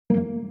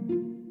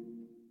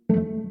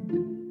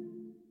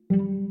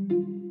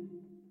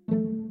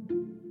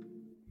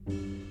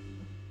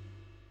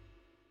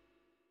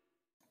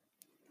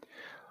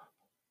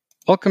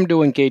Welcome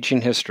to Engaging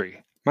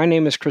History. My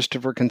name is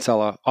Christopher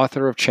Kinsella,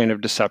 author of Chain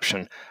of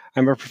Deception.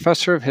 I'm a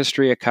professor of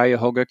history at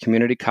Cuyahoga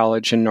Community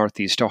College in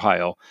Northeast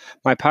Ohio.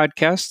 My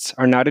podcasts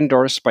are not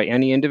endorsed by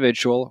any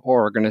individual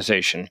or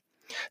organization.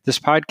 This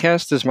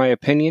podcast is my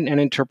opinion and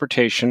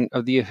interpretation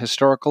of the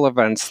historical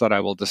events that I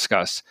will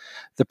discuss.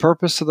 The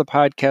purpose of the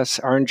podcasts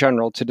are in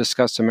general to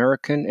discuss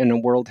American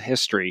and world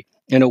history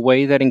in a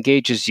way that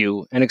engages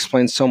you and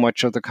explains so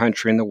much of the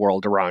country and the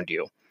world around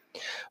you.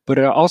 But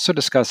I also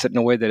discuss it in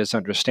a way that is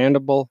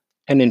understandable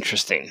and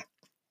interesting.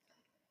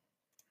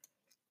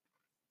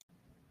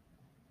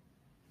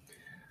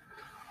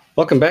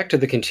 Welcome back to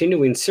the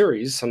continuing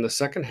series on the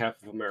second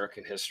half of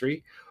American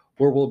history,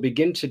 where we'll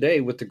begin today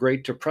with the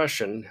Great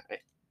Depression,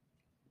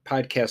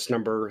 podcast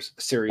number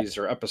series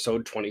or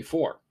episode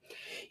 24.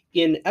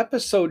 In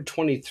episode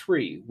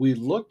 23, we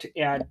looked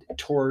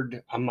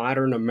toward a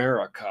modern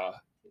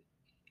America,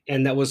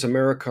 and that was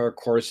America, of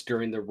course,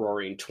 during the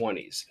Roaring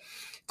Twenties.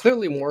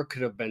 Clearly, more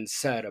could have been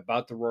said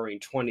about the Roaring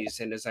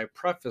Twenties, and as I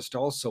prefaced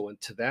also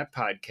into that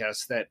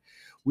podcast, that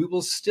we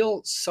will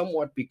still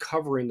somewhat be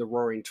covering the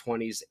Roaring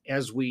Twenties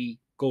as we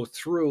go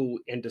through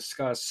and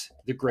discuss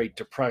the Great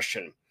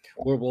Depression,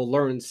 where we'll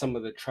learn some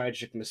of the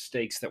tragic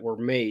mistakes that were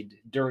made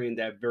during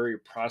that very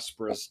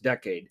prosperous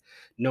decade,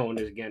 known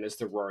again as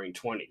the Roaring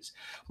Twenties.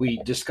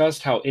 We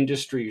discussed how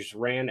industries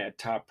ran at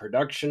top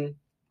production.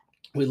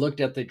 We looked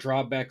at the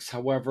drawbacks,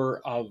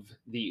 however, of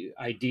the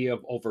idea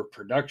of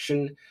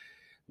overproduction.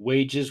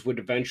 Wages would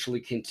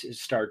eventually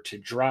start to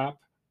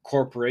drop.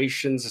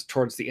 Corporations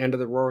towards the end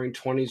of the Roaring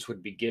Twenties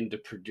would begin to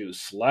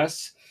produce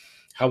less.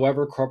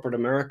 However, corporate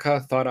America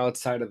thought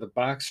outside of the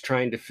box,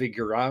 trying to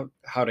figure out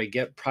how to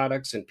get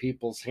products in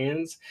people's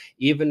hands,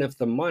 even if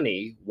the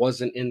money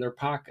wasn't in their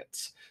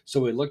pockets. So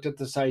we looked at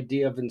this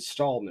idea of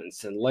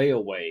installments and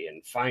layaway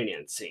and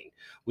financing.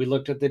 We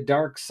looked at the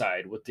dark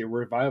side with the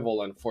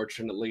revival,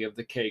 unfortunately, of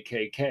the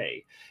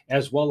KKK,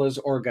 as well as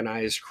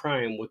organized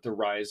crime with the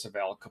rise of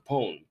Al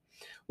Capone.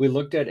 We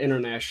looked at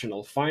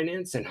international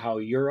finance and how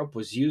Europe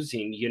was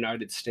using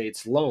United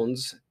States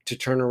loans to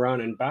turn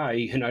around and buy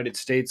United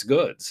States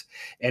goods.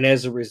 And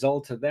as a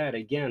result of that,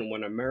 again,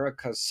 when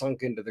America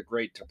sunk into the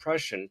Great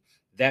Depression,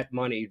 that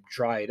money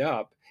dried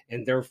up,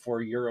 and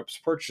therefore Europe's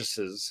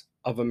purchases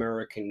of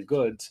American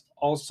goods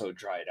also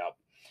dried up.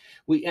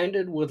 We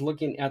ended with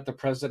looking at the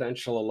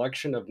presidential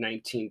election of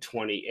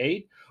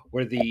 1928,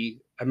 where the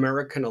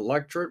American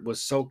electorate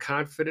was so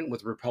confident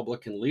with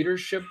Republican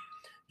leadership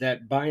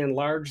that by and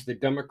large, the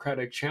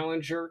Democratic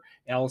challenger,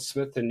 Al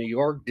Smith in New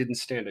York, didn't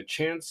stand a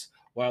chance,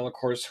 while, of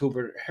course,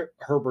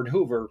 Herbert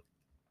Hoover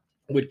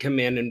would come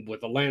in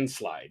with a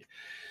landslide.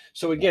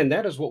 So again,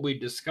 that is what we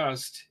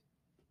discussed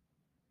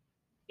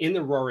in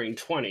the Roaring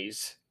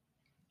Twenties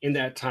in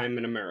that time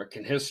in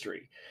American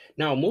history.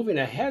 Now, moving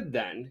ahead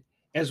then,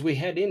 as we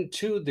head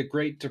into the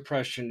Great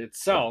Depression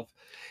itself,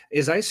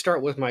 as I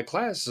start with my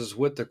classes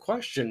with the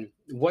question,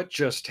 what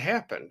just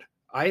happened?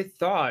 I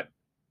thought,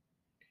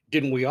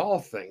 didn't we all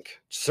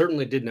think,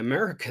 certainly didn't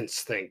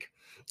Americans think,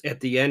 at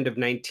the end of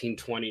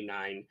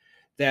 1929,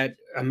 that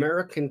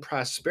American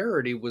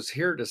prosperity was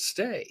here to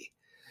stay?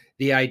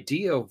 The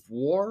idea of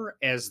war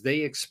as they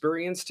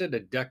experienced it a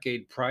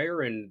decade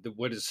prior in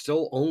what is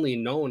still only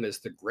known as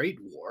the Great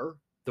War,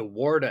 the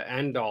war to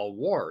end all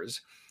wars,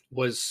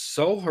 was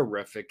so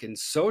horrific and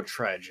so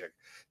tragic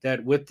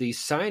that with the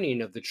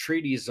signing of the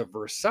treaties of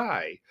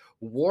Versailles,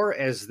 war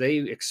as they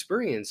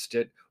experienced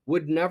it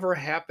would never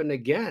happen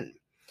again.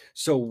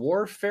 So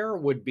warfare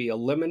would be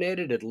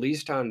eliminated, at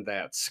least on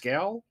that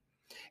scale,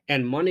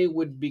 and money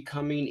would be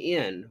coming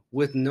in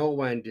with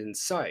no end in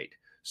sight.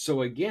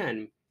 So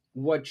again,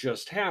 what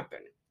just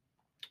happened?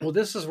 Well,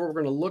 this is what we're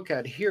going to look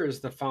at here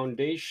is the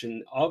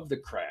foundation of the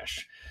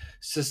crash.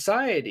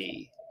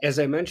 Society, as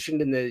I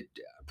mentioned in the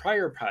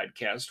prior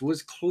podcast,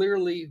 was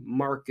clearly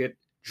market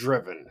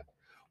driven.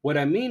 What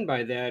I mean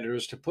by that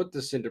is, to put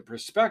this into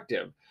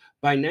perspective,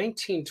 by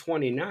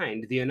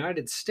 1929, the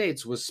United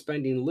States was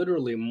spending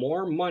literally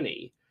more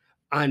money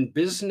on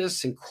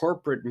business and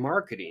corporate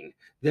marketing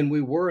than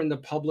we were in the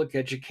public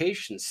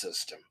education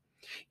system.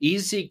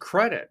 Easy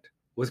credit,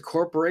 with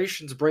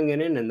corporations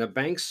bringing in and the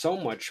banks so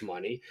much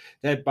money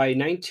that by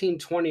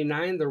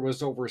 1929 there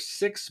was over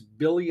 $6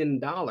 billion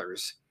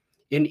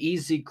in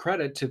easy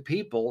credit to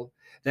people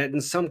that in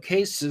some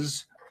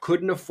cases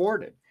couldn't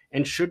afford it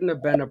and shouldn't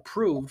have been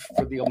approved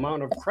for the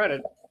amount of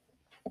credit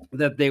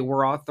that they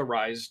were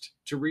authorized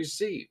to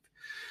receive.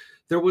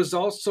 There was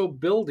also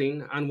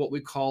building on what we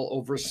call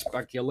over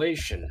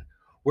speculation,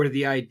 where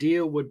the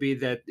idea would be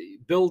that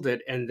build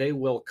it and they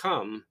will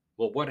come.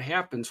 Well, what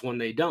happens when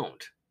they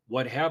don't?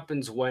 What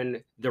happens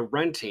when the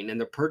renting and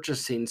the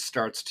purchasing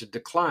starts to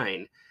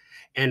decline?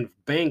 And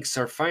banks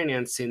are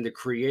financing the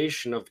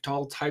creation of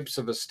all types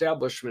of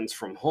establishments,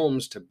 from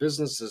homes to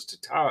businesses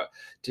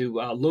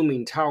to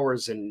looming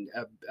towers and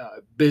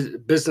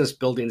business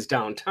buildings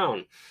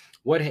downtown.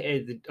 What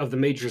of the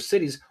major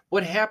cities?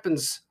 What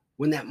happens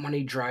when that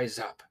money dries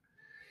up?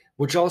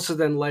 Which also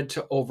then led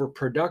to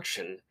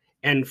overproduction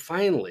and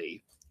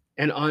finally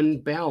an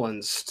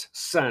unbalanced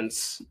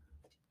sense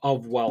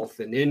of wealth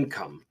and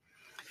income.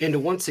 And to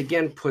once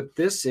again put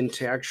this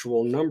into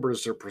actual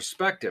numbers or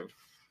perspective,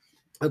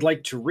 I'd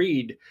like to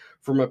read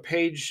from a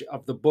page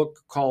of the book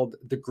called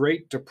The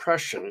Great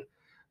Depression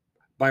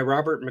by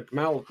Robert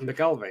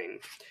McIlvaine.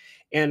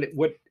 And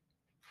what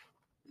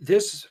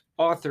this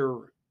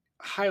author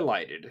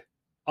highlighted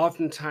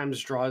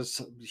oftentimes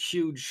draws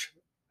huge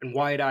and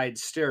wide-eyed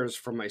stares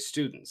from my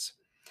students.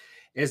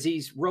 As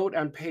he wrote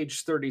on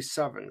page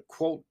 37,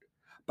 quote,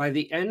 by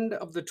the end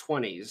of the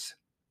 20s,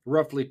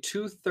 roughly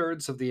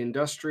 2/3 of the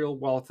industrial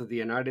wealth of the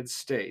United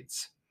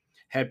States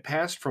had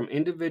passed from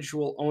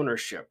individual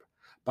ownership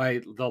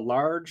by the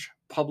large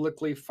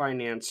publicly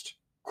financed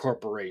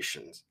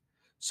corporations.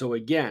 So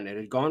again, it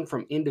had gone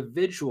from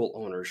individual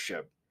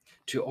ownership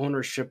to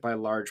ownership by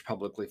large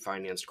publicly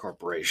financed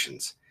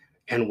corporations.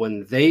 And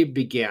when they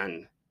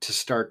began to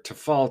start to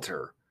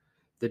falter,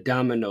 the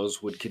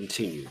dominoes would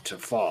continue to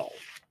fall.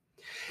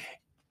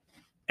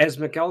 As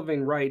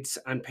McIlvaine writes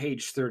on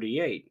page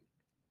 38,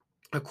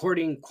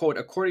 according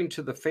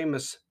to the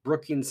famous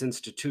Brookings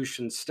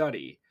Institution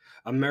study,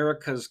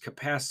 America's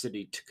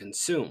capacity to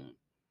consume,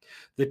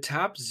 the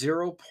top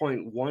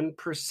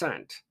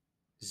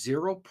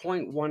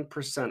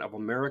 0.1% of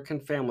American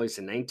families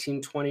in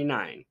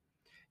 1929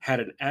 had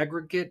an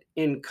aggregate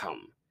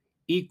income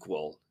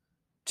equal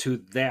to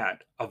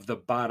that of the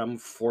bottom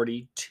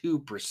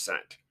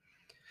 42%.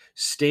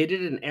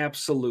 Stated in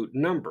absolute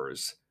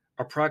numbers,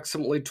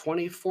 approximately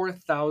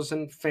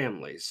 24,000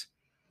 families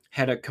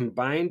had a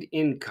combined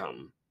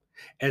income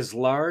as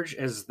large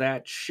as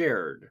that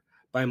shared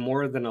by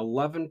more than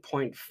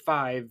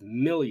 11.5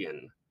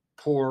 million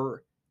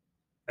poor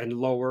and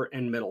lower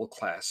and middle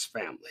class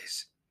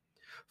families.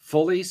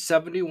 Fully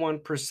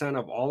 71%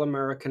 of all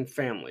American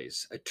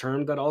families, a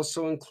term that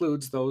also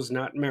includes those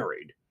not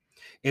married,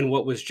 in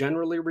what was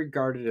generally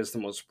regarded as the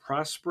most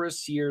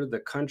prosperous year the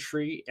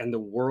country and the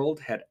world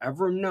had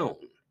ever known,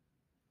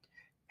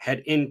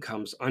 had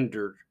incomes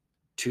under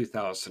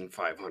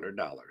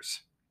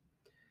 $2,500.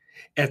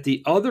 At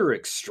the other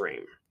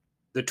extreme,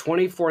 the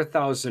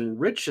 24,000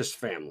 richest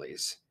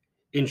families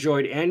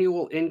enjoyed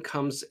annual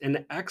incomes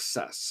in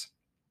excess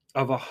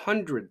of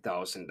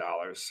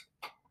 $100,000,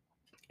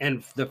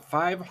 and the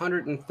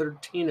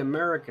 513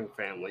 American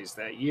families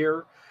that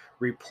year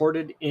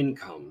reported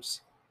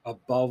incomes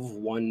above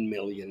 $1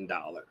 million.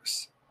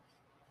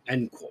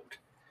 End quote.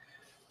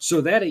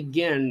 So that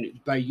again,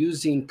 by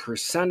using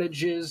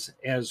percentages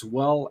as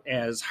well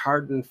as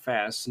hard and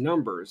fast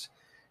numbers,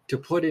 to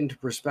put into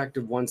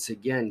perspective once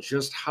again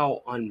just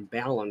how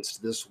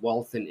unbalanced this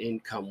wealth and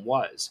income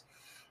was.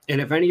 And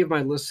if any of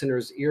my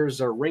listeners'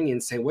 ears are ringing,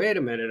 saying, wait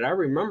a minute, I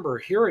remember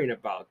hearing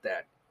about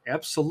that.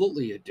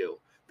 Absolutely you do,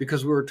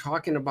 because we were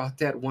talking about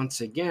that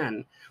once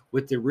again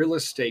with the real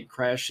estate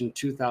crash in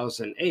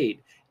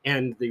 2008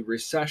 and the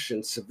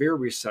recession, severe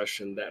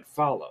recession that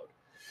followed.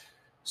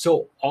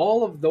 So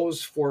all of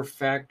those four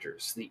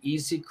factors, the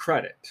easy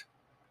credit,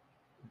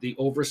 the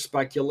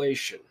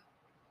overspeculation,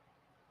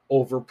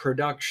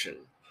 overproduction,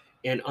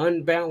 and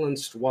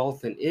unbalanced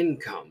wealth and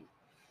income,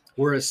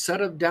 were a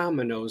set of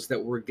dominoes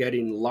that were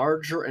getting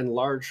larger and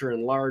larger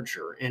and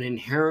larger and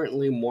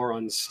inherently more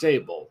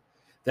unstable,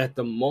 that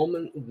the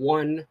moment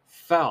one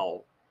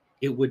fell,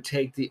 it would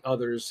take the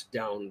others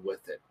down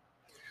with it.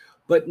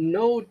 But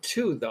know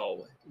too,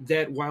 though,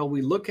 that while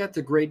we look at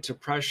the Great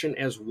Depression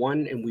as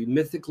one and we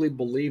mythically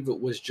believe it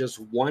was just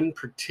one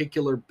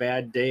particular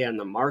bad day on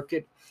the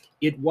market,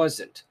 it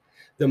wasn't.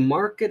 The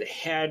market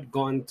had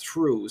gone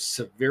through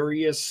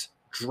serious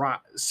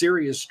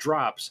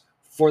drops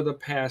for the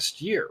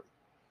past year.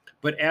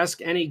 But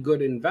ask any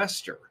good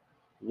investor,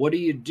 what do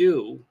you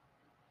do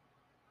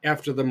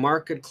after the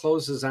market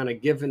closes on a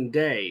given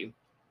day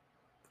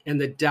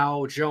and the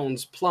Dow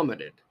Jones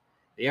plummeted?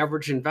 The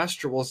average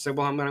investor will say,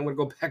 well, I'm going to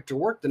go back to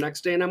work the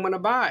next day and I'm going to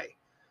buy.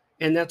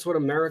 And that's what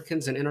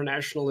Americans and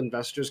international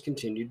investors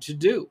continued to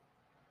do.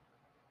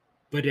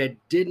 But it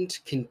didn't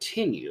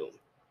continue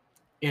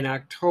in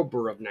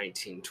October of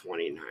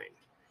 1929.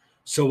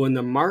 So when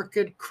the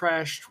market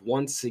crashed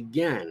once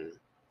again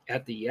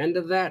at the end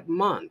of that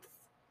month,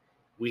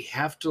 we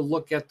have to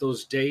look at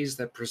those days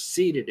that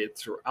preceded it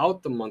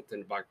throughout the month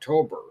of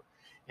October.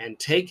 And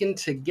taken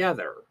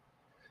together,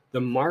 the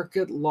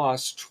market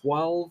lost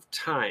 12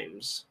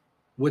 times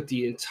what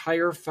the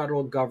entire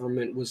federal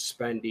government was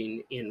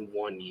spending in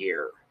 1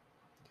 year.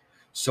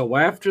 So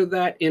after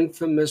that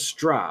infamous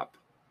drop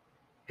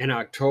in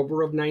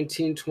October of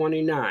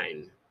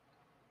 1929,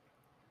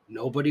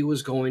 nobody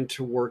was going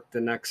to work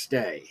the next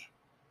day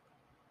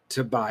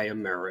to buy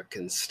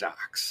American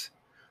stocks.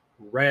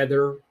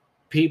 Rather,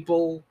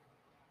 people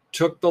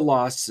took the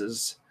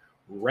losses,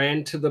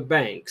 ran to the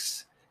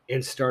banks,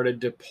 and started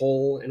to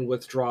pull and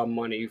withdraw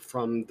money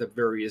from the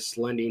various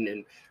lending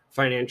and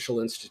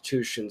financial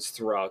institutions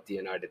throughout the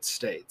United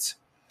States.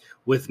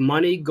 With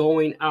money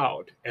going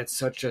out at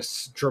such a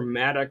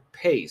dramatic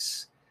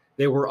pace,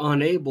 they were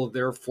unable,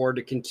 therefore,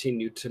 to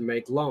continue to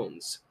make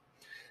loans.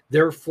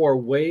 Therefore,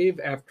 wave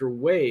after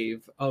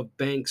wave of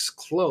banks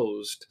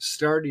closed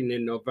starting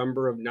in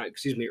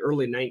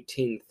early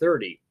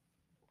 1930.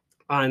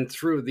 on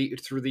through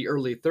the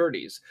early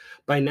 30s.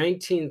 By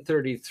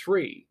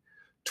 1933,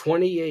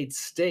 28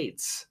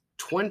 states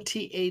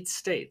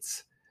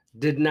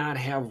did not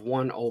have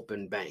one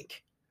open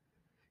bank.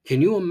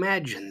 Can you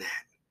imagine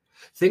that?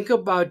 Think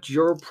about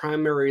your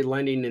primary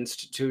lending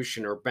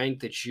institution or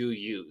bank that you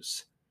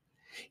use.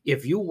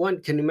 If you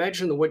want, can you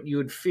imagine what you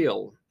would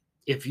feel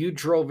if you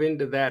drove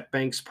into that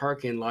bank's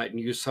parking lot and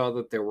you saw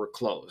that they were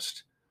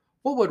closed?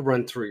 What would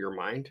run through your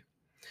mind?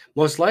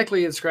 Most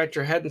likely you'd scratch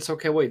your head and say,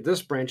 okay, wait,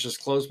 this branch is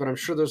closed, but I'm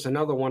sure there's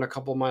another one a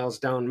couple miles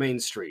down Main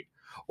Street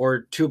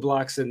or 2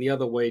 blocks in the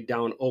other way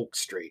down Oak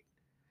Street.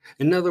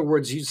 In other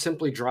words, you'd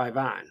simply drive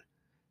on.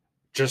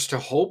 Just to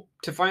hope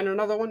to find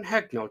another one?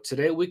 Heck no.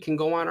 Today we can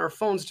go on our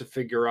phones to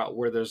figure out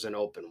where there's an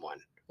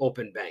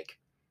open bank.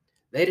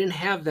 They didn't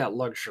have that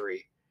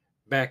luxury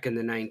back in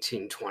the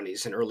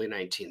 1920s and early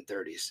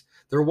 1930s.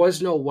 There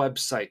was no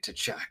website to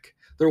check.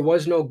 There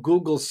was no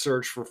Google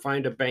search for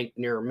find a bank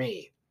near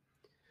me.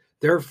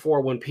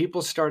 Therefore, when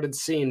people started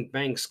seeing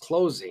banks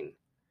closing,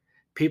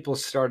 people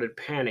started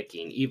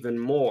panicking even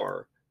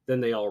more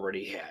than they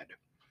already had.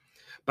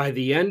 By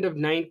the end of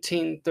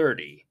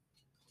 1930,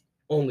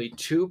 only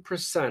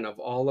 2% of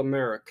all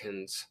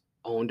Americans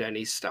owned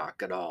any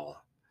stock at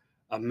all.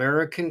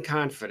 American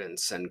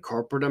confidence in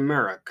corporate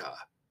America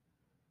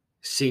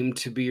seemed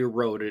to be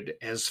eroded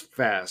as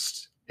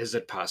fast as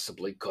it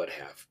possibly could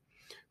have.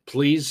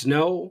 Please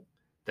know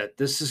that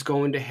this is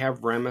going to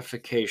have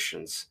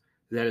ramifications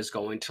that is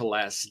going to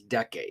last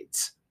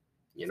decades.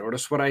 You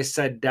notice what I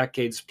said,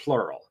 decades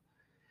plural.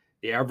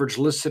 The average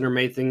listener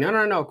may think,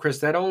 no, Chris,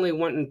 that only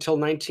went until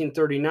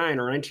 1939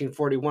 or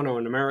 1941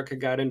 when America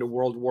got into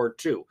World War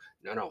II.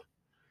 No,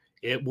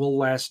 it will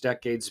last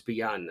decades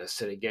beyond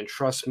this. And again,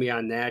 trust me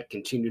on that.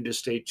 Continue to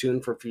stay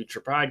tuned for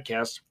future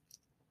podcasts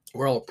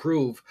where I'll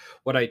prove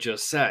what I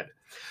just said.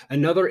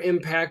 Another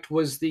impact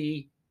was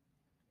the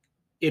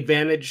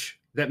advantage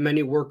that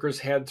many workers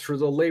had through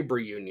the labor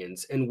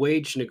unions and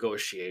wage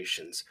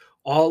negotiations.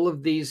 All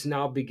of these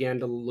now began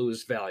to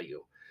lose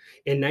value.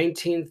 In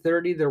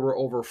 1930, there were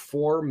over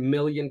 4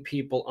 million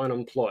people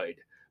unemployed.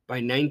 By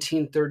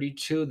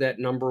 1932, that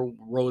number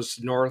rose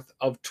north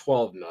of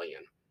 12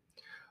 million.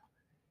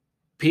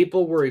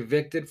 People were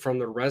evicted from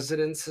their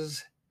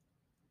residences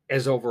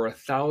as over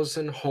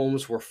 1,000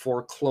 homes were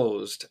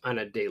foreclosed on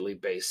a daily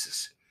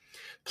basis.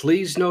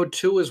 Please note,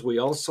 too, as we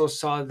also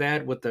saw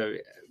that with the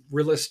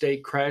real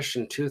estate crash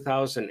in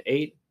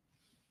 2008,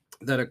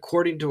 that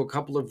according to a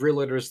couple of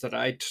realtors that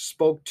I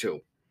spoke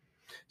to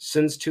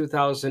since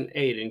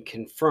 2008 and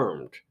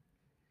confirmed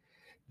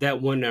that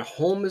when a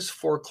home is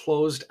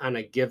foreclosed on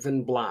a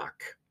given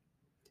block,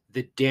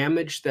 the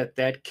damage that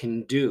that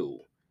can do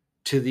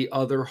to the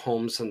other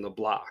homes in the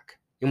block.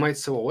 You might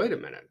say, well, wait a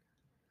minute.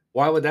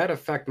 Why would that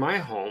affect my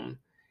home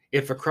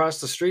if across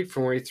the street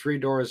from me, 3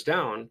 doors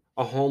down,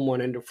 a home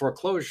went into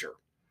foreclosure?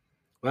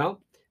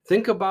 Well,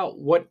 think about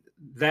what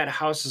that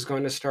house is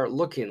going to start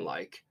looking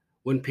like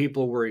when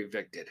people were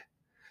evicted.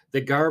 The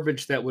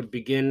garbage that would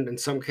begin, in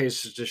some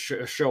cases,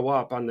 to show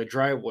up on the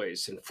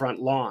driveways and front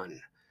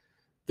lawn,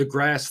 the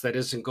grass that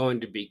isn't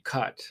going to be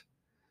cut,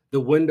 the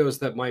windows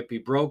that might be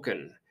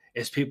broken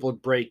as people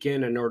break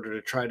in order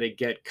to try to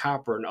get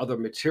copper and other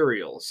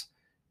materials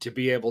to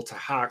be able to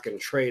hawk and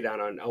trade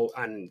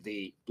on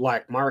the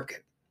black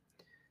market.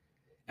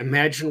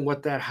 Imagine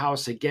what that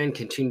house again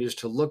continues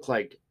to look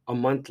like a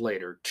month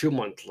later, 2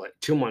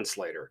 months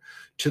later,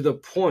 to the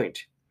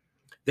point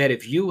that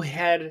if you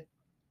had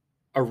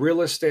a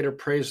real estate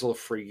appraisal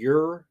for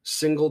your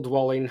single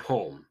dwelling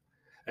home,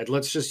 and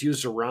let's just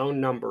use a round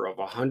number of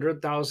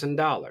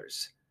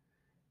 $100,000,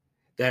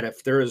 that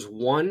if there is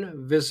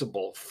one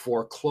visible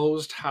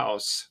foreclosed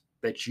house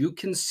that you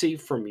can see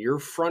from your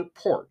front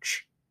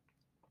porch,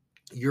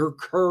 your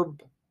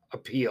curb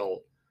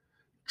appeal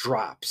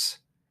drops.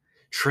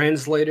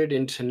 Translated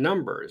into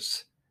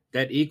numbers,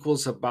 that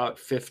equals about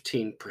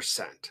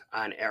 15%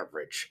 on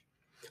average.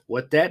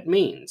 What that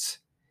means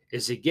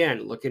is,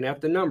 again, looking at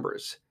the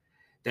numbers,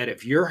 that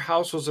if your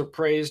house was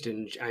appraised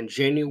on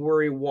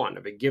January 1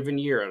 of a given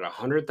year at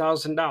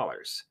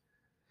 $100,000,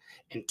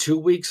 and 2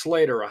 weeks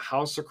later, a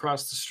house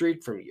across the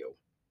street from you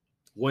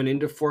went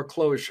into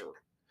foreclosure,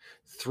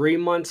 3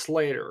 months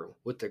later,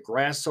 with the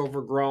grass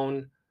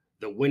overgrown,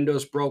 the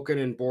windows broken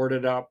and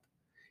boarded up,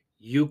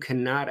 you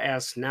cannot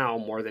ask now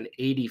more than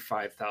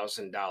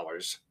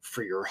 $85,000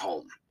 for your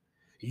home.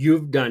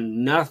 You've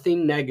done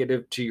nothing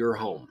negative to your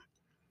home,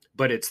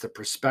 but it's the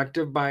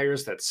prospective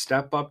buyers that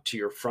step up to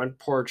your front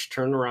porch,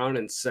 turn around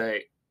and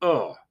say,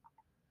 oh,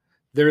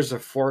 there's a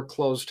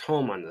foreclosed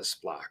home on this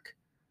block.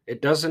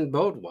 It doesn't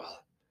bode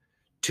well.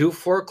 2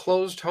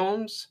 foreclosed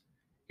homes,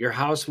 your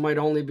house might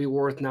only be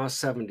worth now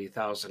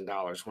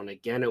 $70,000 when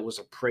again it was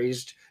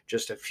appraised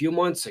just a few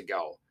months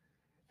ago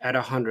at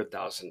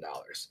 $100,000.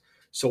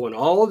 So when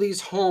all of these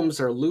homes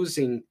are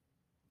losing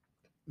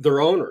their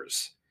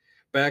owners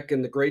back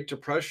in the Great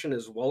Depression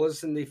as well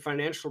as in the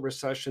financial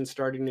recession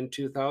starting in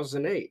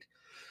 2008,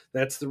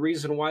 that's the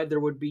reason why there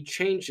would be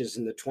changes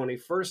in the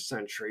 21st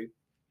century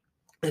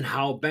and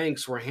how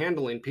banks were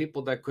handling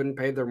people that couldn't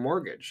pay their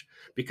mortgage,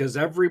 because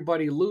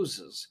everybody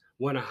loses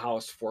when a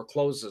house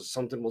forecloses.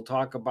 Something we'll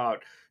talk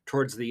about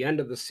towards the end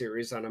of the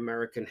series on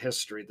American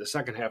history, the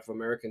second half of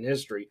American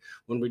history,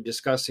 when we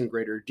discuss in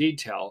greater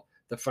detail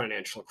the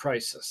financial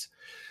crisis.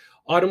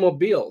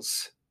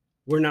 Automobiles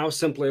were now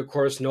simply, of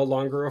course, no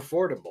longer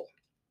affordable.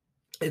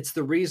 It's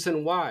the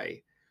reason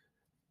why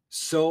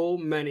so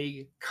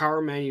many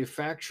car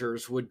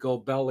manufacturers would go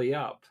belly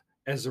up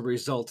as a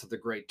result of the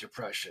Great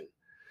Depression.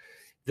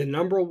 The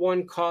number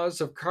one cause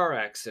of car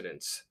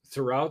accidents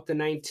throughout the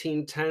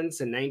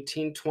 1910s and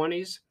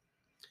 1920s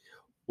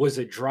was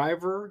a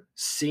driver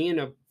seeing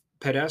a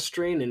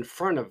pedestrian in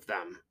front of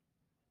them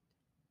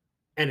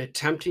and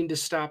attempting to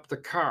stop the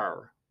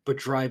car, but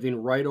driving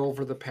right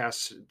over the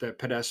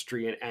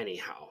pedestrian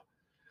anyhow.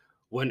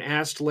 When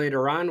asked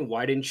later on,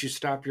 why didn't you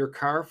stop your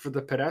car for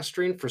the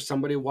pedestrian, for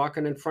somebody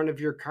walking in front of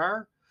your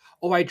car?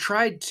 Oh, I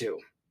tried to,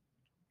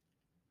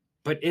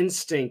 but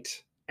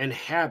instinct and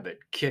habit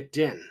kicked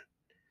in.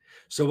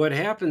 So what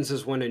happens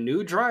is when a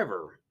new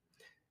driver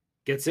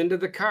gets into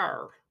the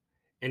car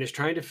and is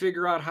trying to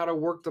figure out how to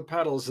work the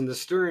pedals and the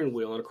steering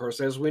wheel, and of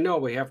course, as we know,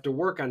 we have to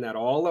work on that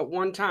all at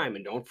one time,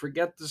 and don't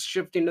forget the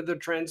shifting of the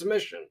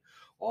transmission.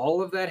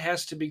 All of that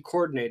has to be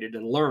coordinated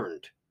and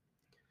learned.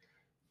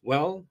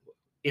 Well,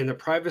 in the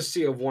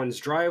privacy of one's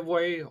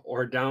driveway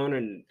or down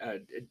in a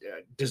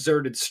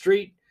deserted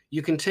street,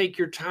 you can take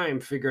your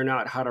time figuring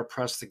out how to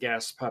press the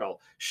gas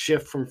pedal,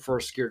 shift from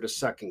first gear to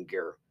second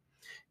gear,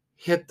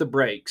 hit the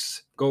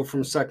brakes, go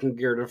from second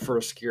gear to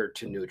first gear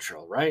to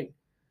neutral, right?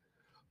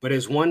 But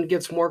as one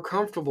gets more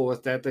comfortable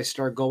with that, they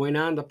start going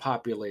on the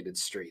populated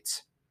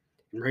streets.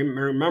 And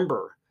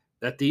remember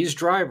that these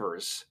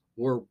drivers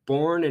were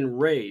born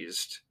and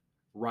raised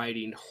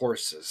riding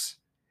horses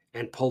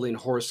and pulling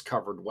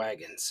horse-covered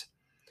wagons.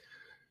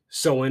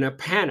 So in a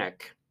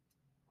panic,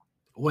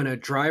 when a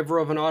driver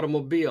of an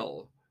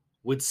automobile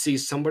would see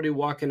somebody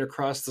walking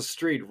across the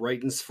street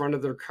right in front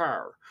of their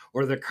car,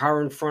 or the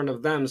car in front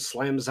of them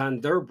slams on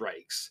their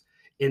brakes,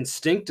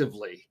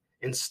 instinctively,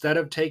 instead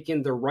of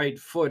taking the right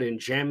foot and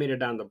jamming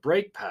it on the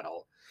brake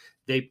pedal,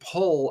 they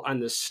pull on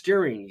the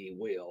steering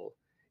wheel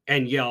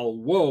and yell,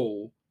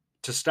 "Whoa,"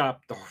 to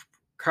stop the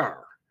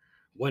car,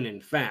 when in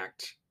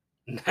fact,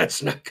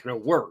 that's not going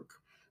to work,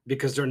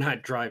 because they're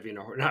not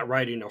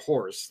riding a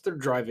horse, they're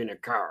driving a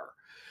car.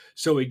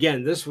 So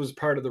again, this was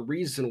part of the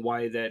reason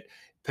why that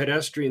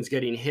pedestrians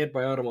getting hit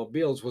by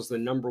automobiles was the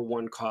number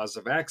one cause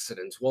of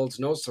accidents. Well, it's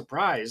no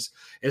surprise,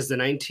 as the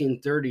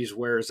 1930s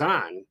wears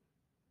on,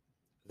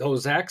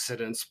 those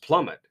accidents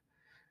plummet.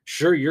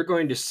 Sure, you're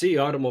going to see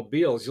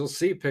automobiles. You'll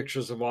see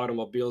pictures of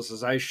automobiles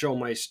as I show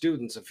my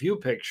students a few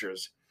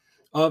pictures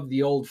of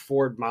the old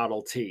Ford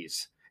Model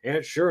Ts.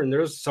 And sure, and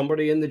there's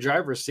somebody in the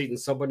driver's seat and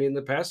somebody in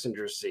the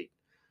passenger seat.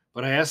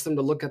 But I asked them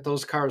to look at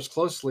those cars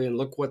closely and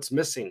look what's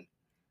missing.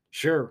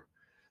 Sure,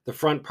 the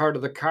front part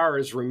of the car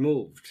is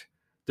removed.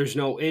 There's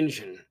no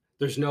engine.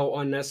 There's no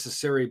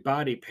unnecessary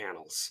body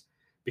panels,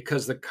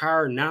 because the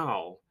car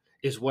now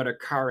is what a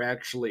car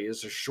actually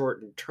is a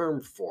shortened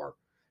term for: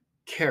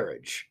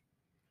 carriage.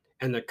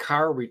 And the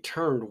car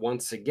returned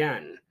once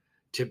again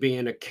to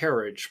being a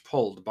carriage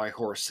pulled by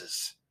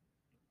horses.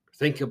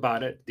 Think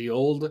about it, the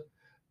old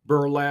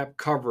burlap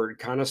covered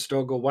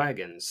Conestoga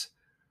wagons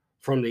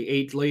from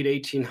the late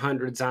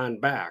 1800s on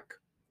back.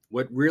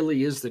 What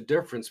really is the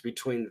difference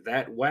between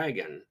that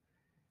wagon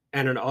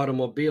and an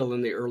automobile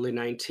in the early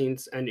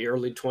 19th and the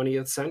early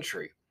 20th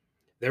century?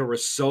 There were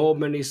so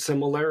many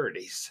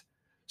similarities.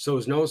 So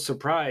it's no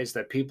surprise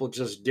that people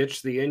just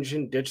ditched the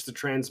engine, ditched the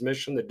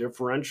transmission, the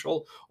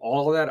differential,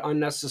 all of that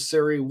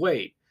unnecessary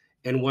weight,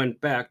 and went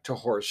back to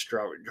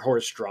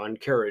horse-drawn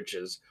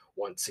carriages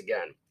once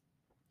again.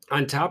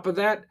 On top of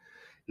that,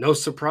 no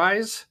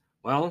surprise,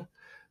 well,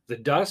 the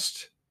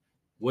dust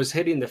was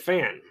hitting the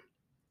fan.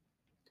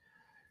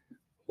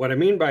 What I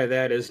mean by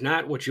that is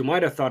not what you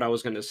might have thought I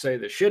was going to say,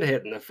 the shit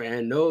hitting the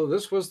fan. No,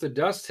 this was the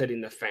dust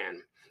hitting the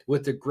fan,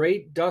 with the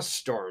great dust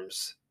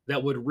storms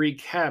that would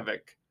wreak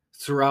havoc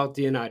throughout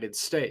the United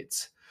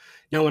States.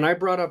 Now, when I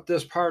brought up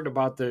this part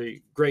about the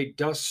great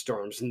dust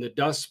storms and the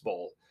Dust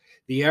Bowl,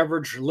 the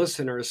average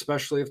listener,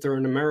 especially if they're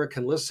an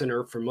American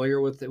listener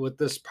familiar with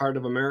this part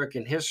of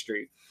American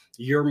history,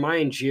 your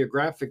mind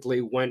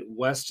geographically went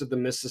west of the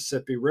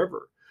Mississippi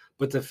River.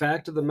 But the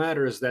fact of the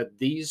matter is that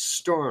these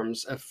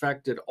storms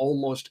affected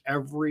almost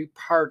every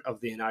part of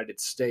the United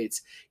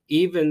States,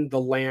 even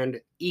the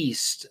land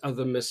east of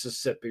the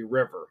Mississippi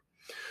River.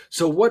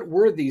 So what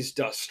were these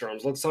dust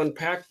storms? Let's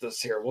unpack this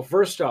here. Well,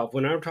 first off,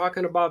 when I'm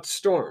talking about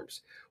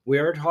storms, we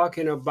are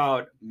talking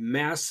about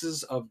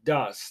masses of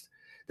dust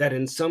that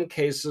in some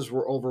cases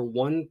were over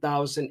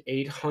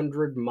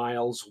 1,800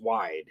 miles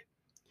wide,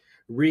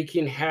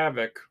 wreaking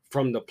havoc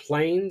from the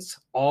plains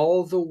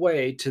all the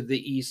way to the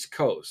East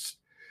Coast,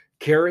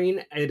 carrying,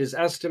 it is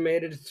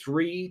estimated,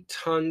 3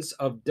 tons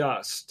of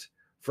dust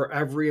for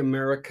every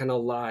American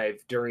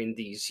alive during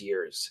these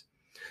years.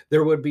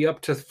 There would be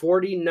up to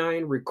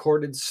 49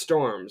 recorded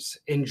storms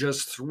in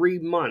just 3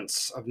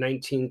 months of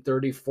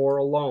 1934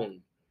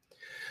 alone.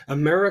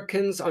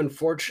 Americans,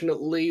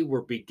 unfortunately,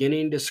 were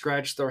beginning to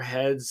scratch their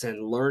heads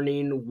and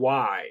learning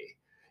why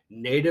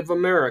Native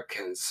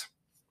Americans,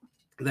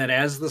 that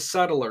as the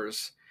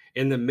settlers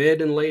in the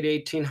mid and late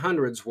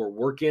 1800s were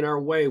working our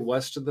way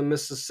west of the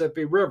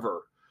Mississippi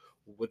River,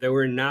 they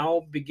were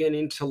now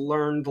beginning to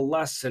learn the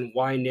lesson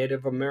why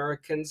Native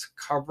Americans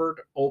covered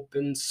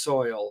open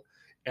soil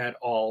at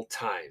all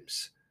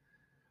times.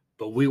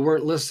 But we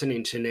weren't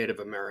listening to Native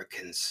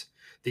Americans.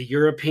 The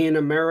European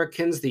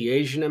Americans, the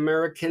Asian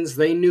Americans,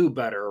 they knew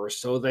better, or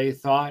so they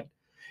thought,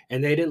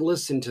 and they didn't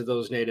listen to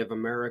those Native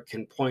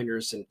American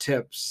pointers and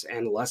tips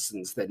and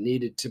lessons that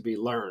needed to be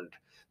learned.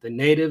 The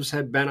natives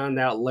had been on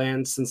that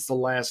land since the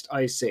last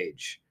ice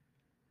age.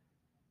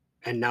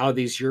 And now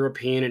these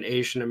European and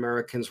Asian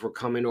Americans were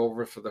coming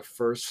over for the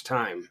first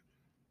time,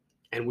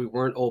 and we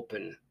weren't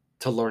open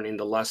to learning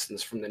the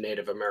lessons from the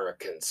Native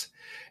Americans.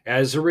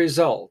 As a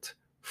result,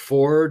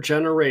 4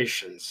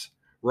 generations,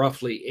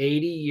 roughly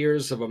 80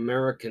 years of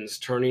Americans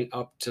turning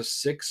up to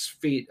 6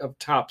 feet of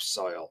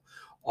topsoil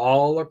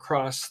all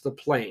across the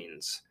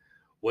plains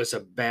was a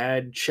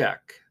bad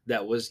check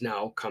that was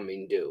now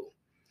coming due.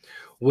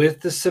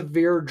 With the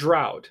severe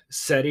drought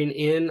setting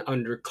in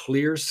under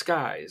clear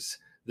skies,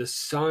 the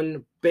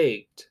sun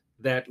baked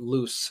that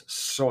loose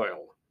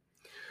soil.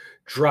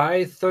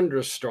 Dry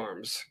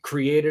thunderstorms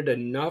created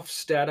enough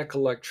static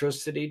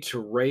electricity to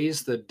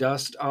raise the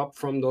dust up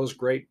from those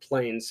Great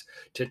Plains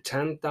to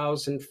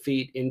 10,000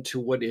 feet into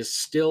what is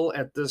still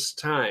at this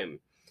time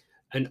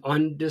an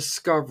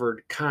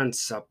undiscovered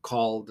concept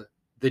called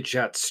the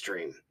jet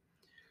stream.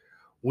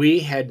 We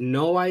had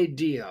no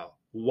idea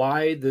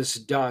why this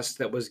dust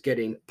that was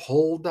getting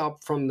pulled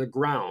up from the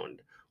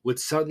ground would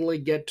suddenly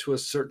get to a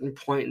certain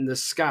point in the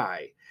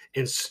sky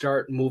and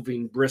start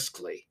moving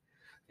briskly.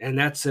 And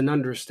that's an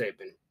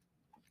understatement,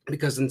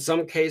 because in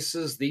some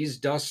cases, these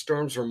dust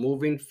storms are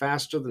moving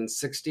faster than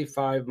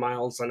 65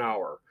 miles an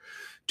hour,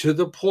 to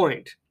the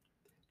point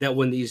that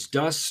when these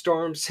dust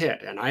storms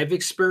hit, and I've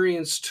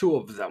experienced 2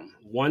 of them,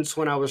 once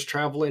when I was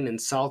traveling in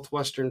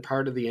southwestern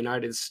part of the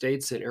United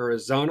States in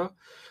Arizona,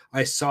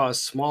 I saw a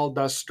small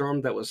dust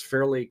storm that was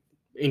fairly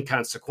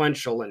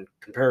inconsequential in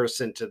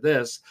comparison to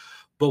this.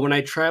 But when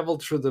I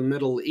traveled through the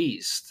Middle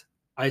East,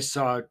 I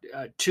saw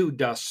 2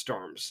 dust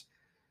storms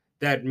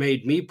that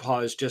made me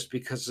pause just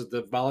because of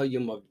the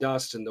volume of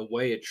dust and the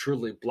way it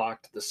truly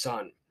blocked the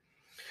sun.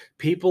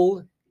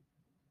 People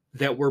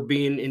that were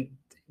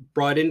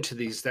brought into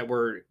these, that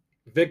were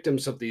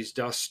victims of these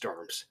dust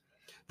storms,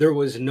 there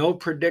was no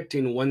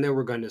predicting when they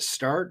were going to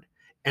start.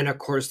 And of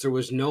course, there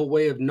was no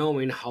way of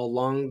knowing how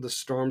long the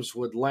storms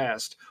would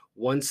last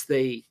once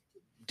they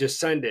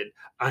descended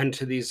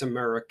onto these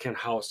American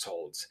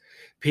households.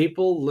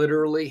 People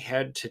literally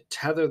had to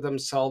tether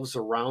themselves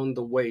around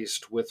the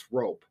waist with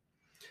rope,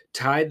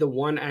 tie the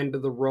one end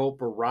of the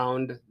rope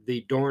around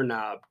the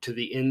doorknob to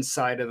the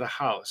inside of the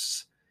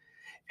house,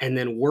 and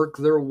then work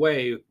their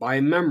way by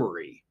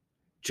memory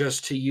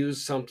just to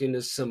use something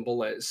as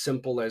simple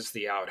as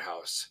the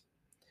outhouse.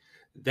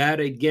 That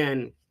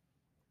again,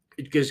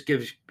 it gives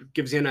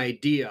you an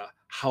idea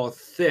how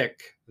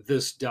thick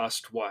this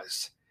dust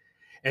was.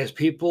 As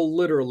people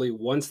literally,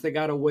 once they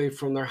got away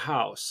from their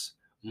house,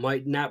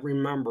 might not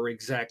remember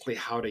exactly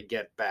how to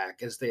get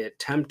back as they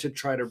attempt to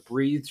try to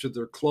breathe through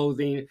their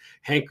clothing,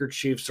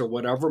 handkerchiefs, or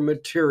whatever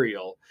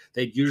material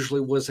that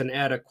usually was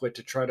inadequate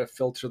to try to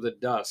filter the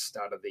dust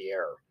out of the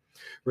air.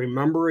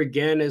 Remember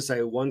again, as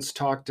I once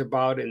talked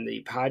about in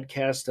the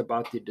podcast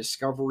about the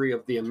discovery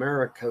of the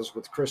Americas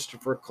with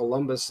Christopher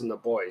Columbus and the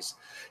boys.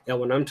 Now,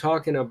 when I'm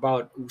talking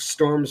about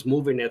storms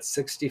moving at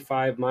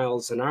 65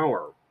 miles an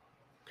hour,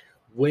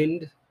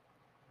 wind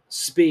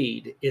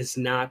speed is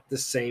not the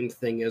same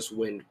thing as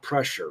wind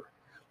pressure,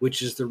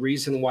 which is the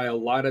reason why a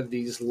lot of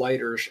these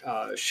lighter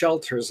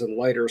shelters and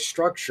lighter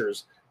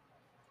structures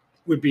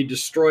would be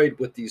destroyed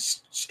with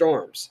these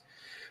storms,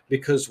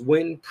 because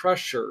wind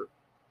pressure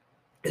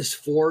is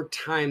 4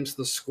 times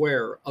the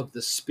square of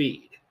the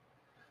speed.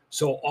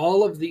 So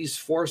all of these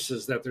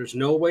forces that there's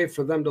no way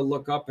for them to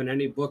look up in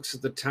any books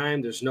at the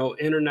time, there's no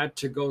internet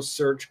to go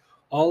search,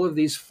 all of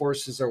these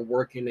forces are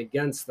working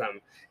against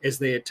them as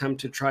they attempt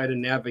to try to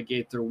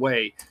navigate their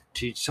way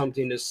to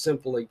something as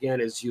simple again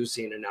as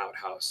using an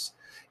outhouse.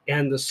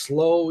 And the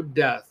slow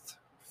death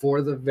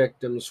for the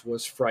victims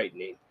was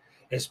frightening,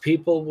 as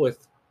people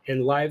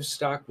and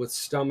livestock with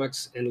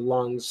stomachs and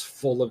lungs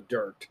full of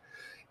dirt.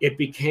 It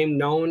became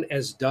known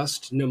as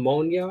dust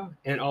pneumonia,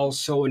 and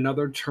also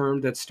another term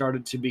that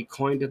started to be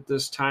coined at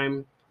this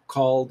time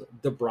called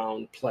the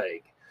brown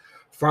plague.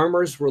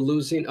 Farmers were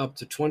losing up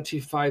to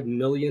 $25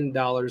 million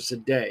a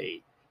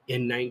day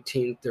in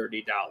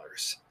 1930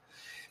 dollars.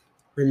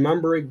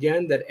 Remember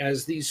again that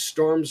as these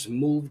storms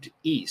moved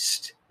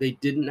east, they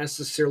didn't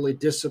necessarily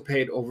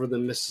dissipate over the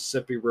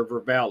Mississippi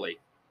River Valley.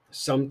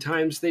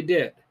 Sometimes they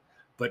did,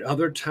 but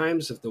other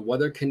times, if the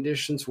weather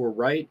conditions were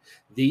right,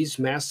 these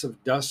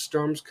massive dust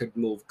storms could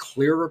move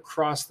clear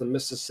across the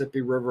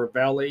Mississippi River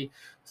Valley,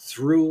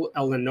 through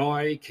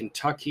Illinois,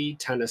 Kentucky,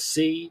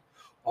 Tennessee,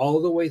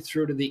 all the way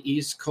through to the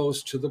East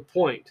Coast, to the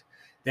point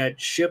that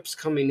ships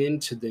coming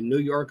into the New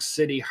York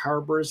City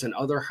harbors and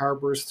other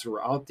harbors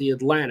throughout the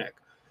Atlantic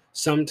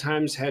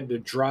sometimes had to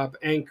drop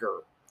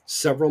anchor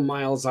several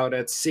miles out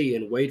at sea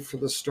and wait for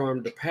the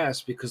storm to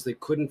pass because they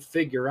couldn't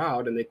figure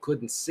out and they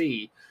couldn't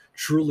see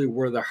truly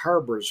where the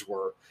harbors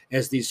were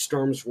as these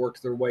storms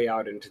worked their way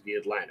out into the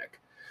Atlantic.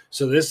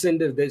 So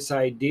this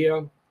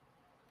idea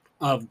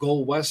of go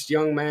west,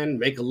 young man,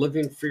 make a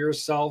living for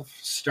yourself,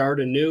 start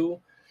anew.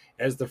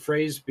 As the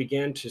phrase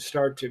began to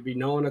start to be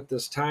known at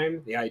this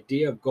time, the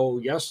idea of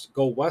go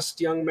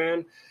west, young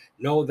man,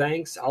 no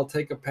thanks, I'll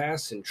take a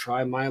pass and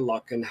try my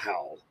luck in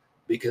hell.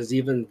 Because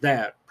even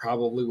that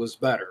probably was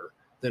better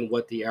than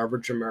what the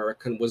average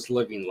American was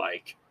living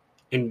like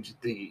and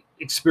the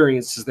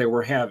experiences they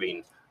were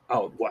having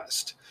out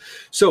west.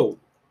 So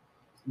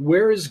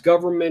where is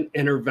government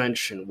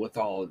intervention with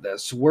all of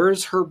this? Where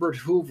is Herbert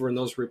Hoover and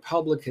those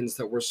Republicans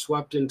that were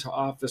swept into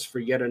office for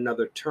yet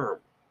another term?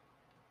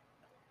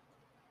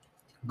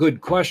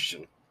 Good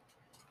question.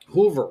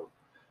 Hoover,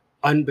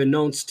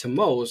 unbeknownst to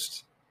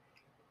most,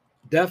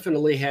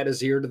 definitely had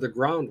his ear to the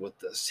ground with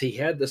this. He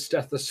had the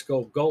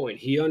stethoscope going.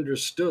 He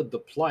understood the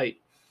plight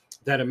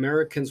that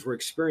Americans were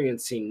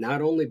experiencing,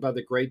 not only by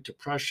the Great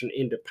Depression,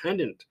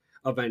 independent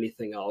of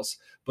anything else,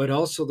 but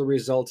also the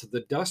result of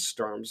the dust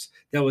storms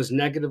that was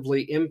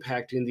negatively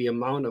impacting the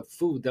amount of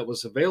food that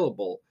was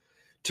available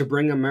to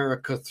bring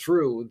America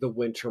through the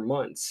winter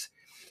months.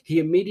 He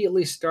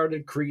immediately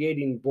started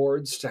creating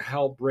boards to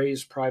help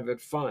raise private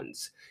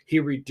funds. He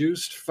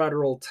reduced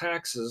federal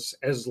taxes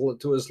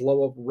to as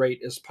low a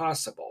rate as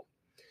possible.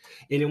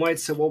 And you might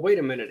say, well, wait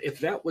a minute, if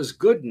that was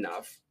good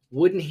enough,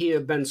 wouldn't he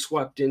have been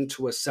swept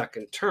into a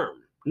second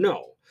term?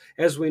 No.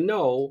 As we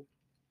know,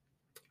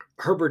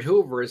 Herbert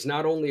Hoover is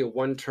not only a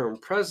one term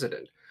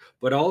president,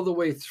 but all the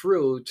way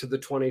through to the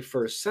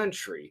 21st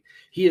century,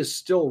 he is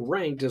still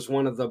ranked as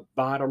one of the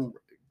bottom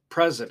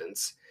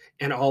presidents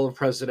in all of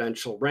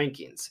presidential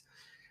rankings.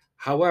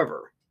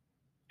 However,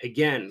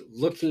 again,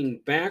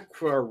 looking back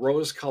for our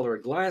rose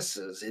colored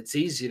glasses, it's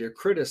easy to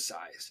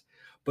criticize.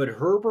 But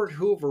Herbert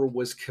Hoover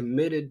was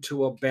committed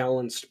to a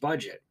balanced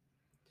budget.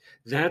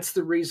 That's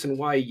the reason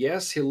why,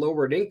 yes, he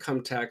lowered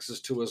income taxes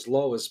to as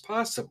low as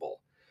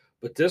possible.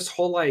 But this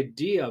whole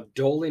idea of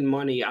doling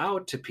money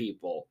out to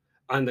people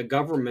on the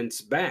government's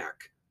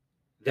back,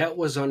 that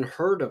was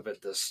unheard of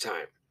at this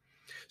time.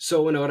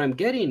 So, what I'm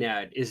getting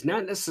at is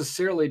not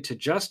necessarily to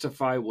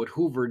justify what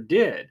Hoover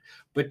did,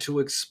 but to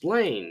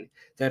explain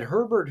that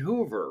Herbert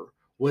Hoover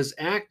was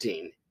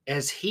acting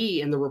as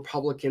he and the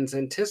Republicans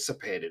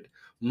anticipated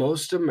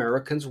most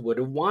Americans would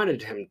have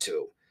wanted him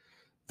to.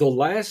 The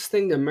last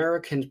thing the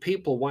American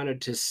people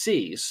wanted to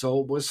see, so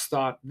was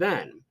thought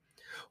then,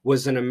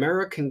 was an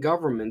American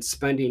government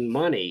spending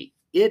money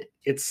it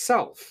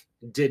itself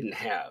didn't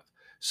have.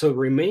 So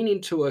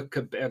committing to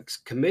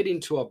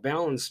a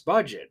balanced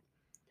budget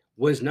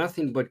was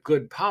nothing but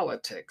good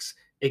politics,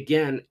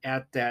 again,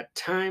 at that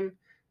time,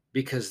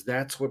 because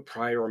that's what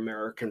prior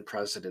American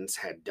presidents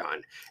had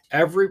done.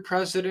 Every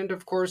president,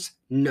 of course,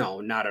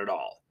 no, not at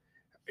all.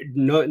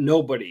 No,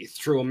 nobody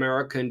threw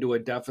America into a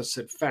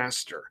deficit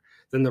faster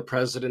than the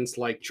presidents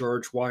like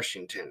George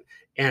Washington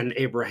and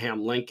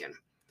Abraham Lincoln.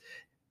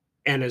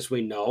 And as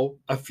we know,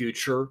 a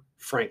future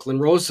Franklin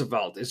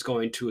Roosevelt is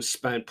going to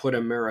put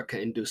America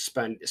into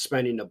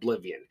spending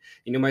oblivion.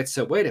 And you might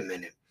say, wait a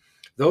minute,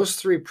 those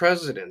three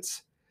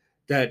presidents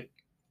that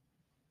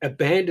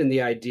abandoned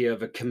the idea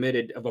of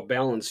a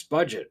balanced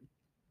budget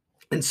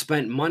and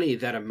spent money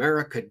that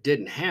America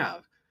didn't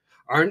have,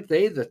 aren't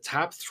they the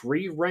top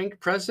three ranked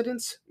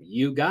presidents?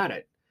 You got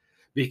it.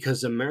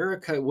 Because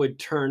America would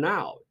turn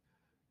out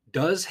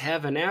does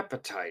have an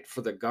appetite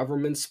for the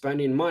government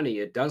spending money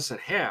it doesn't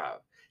have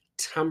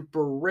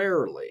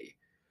temporarily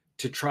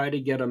to try to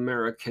get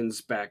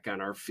Americans back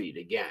on our feet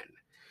again.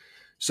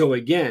 So,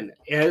 again,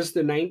 as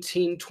the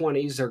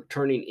 1920s are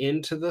turning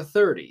into the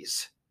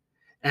 30s,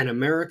 and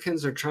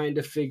Americans are trying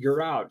to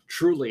figure out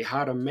truly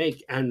how to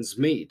make ends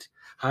meet,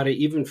 how to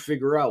even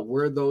figure out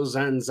where those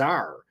ends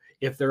are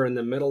if they're in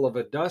the middle of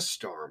a dust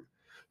storm,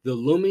 the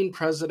looming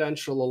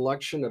presidential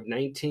election of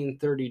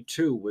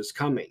 1932 was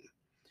coming.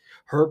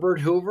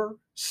 Herbert Hoover,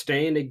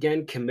 staying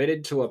again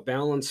committed to a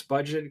balanced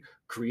budget,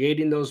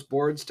 creating those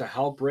boards to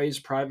help raise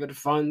private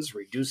funds,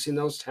 reducing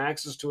those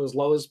taxes to as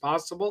low as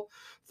possible,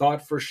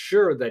 thought for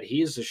sure that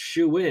he's a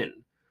shoe-in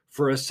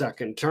for a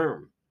second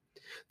term.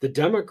 The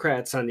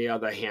Democrats, on the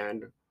other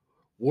hand,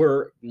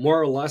 were more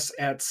or less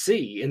at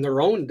sea in their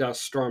own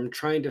dust storm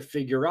trying to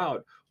figure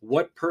out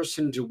what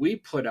person do we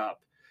put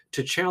up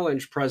to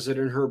challenge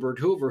President Herbert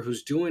Hoover,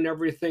 who's doing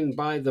everything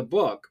by the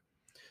book,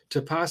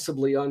 to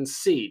possibly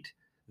unseat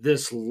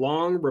this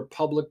long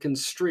Republican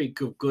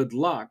streak of good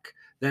luck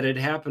that had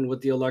happened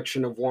with the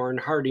election of Warren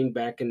Harding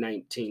back in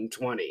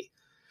 1920.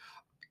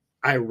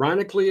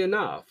 Ironically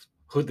enough,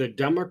 who the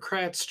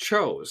Democrats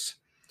chose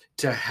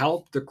to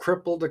help the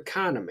crippled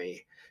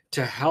economy,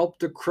 to help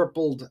the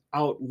crippled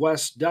out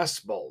west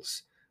dust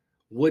bowls,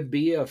 would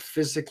be a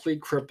physically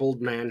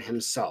crippled man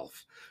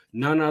himself.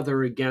 None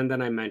other, again,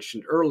 than I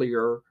mentioned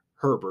earlier,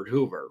 Herbert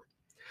Hoover.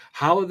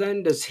 How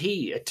then does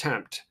he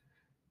attempt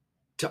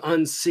to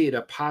unseat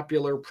a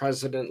popular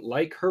president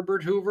like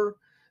Herbert Hoover?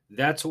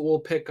 That's what we'll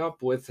pick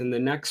up with in the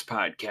next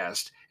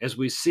podcast as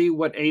we see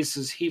what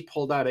aces he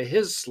pulled out of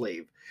his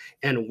sleeve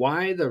and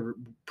why the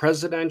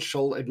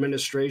presidential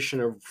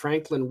administration of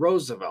Franklin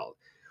Roosevelt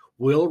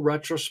will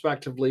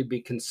retrospectively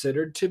be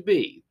considered to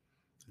be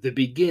the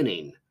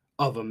beginning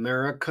of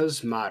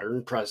America's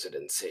modern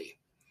presidency.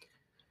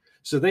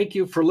 So, thank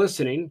you for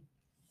listening.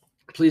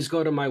 Please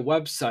go to my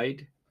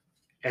website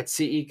at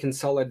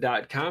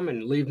ceconsulta.com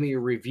and leave me a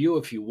review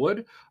if you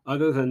would.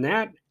 Other than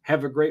that,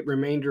 have a great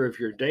remainder of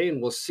your day,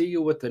 and we'll see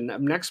you with the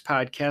next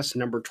podcast,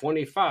 number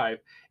 25,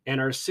 in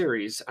our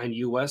series on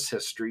U.S.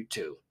 History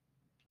 2.